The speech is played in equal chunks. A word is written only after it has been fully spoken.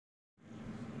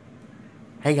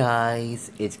Hey guys,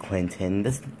 it's Quentin.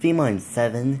 This theme on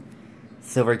 7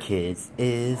 Silver Kids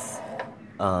is,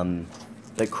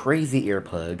 the Crazy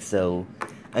Earplugs. So,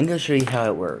 I'm gonna show you how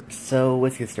it works. So,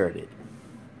 let's get started.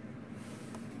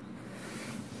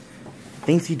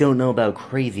 Things you don't know about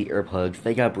Crazy Earplugs: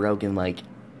 they got broken like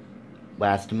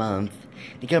last month.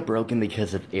 They got broken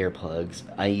because of earplugs.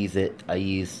 I use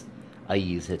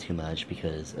it too much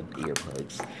because of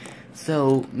earplugs.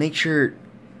 So, make sure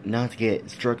not to get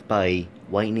struck by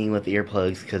lightning with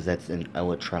earplugs, because that's an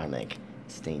electronic.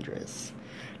 It's dangerous.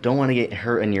 Don't want to get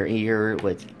hurt in your ear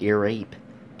with ear rape.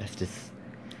 That's just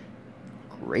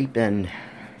raping.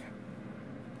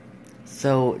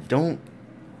 So don't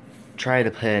try to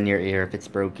put it in your ear if it's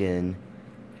broken.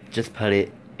 Just put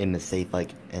it in the safe,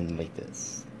 like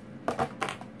this.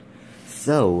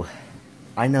 So,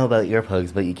 I know about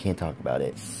earplugs, but you can't talk about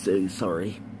it. So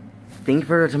sorry. Thank you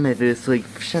for watching my video. So,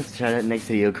 shout out next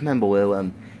video. Comment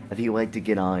below if you'd like to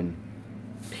get on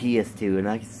PS2, and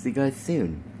I'll see you guys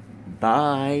soon.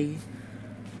 Bye.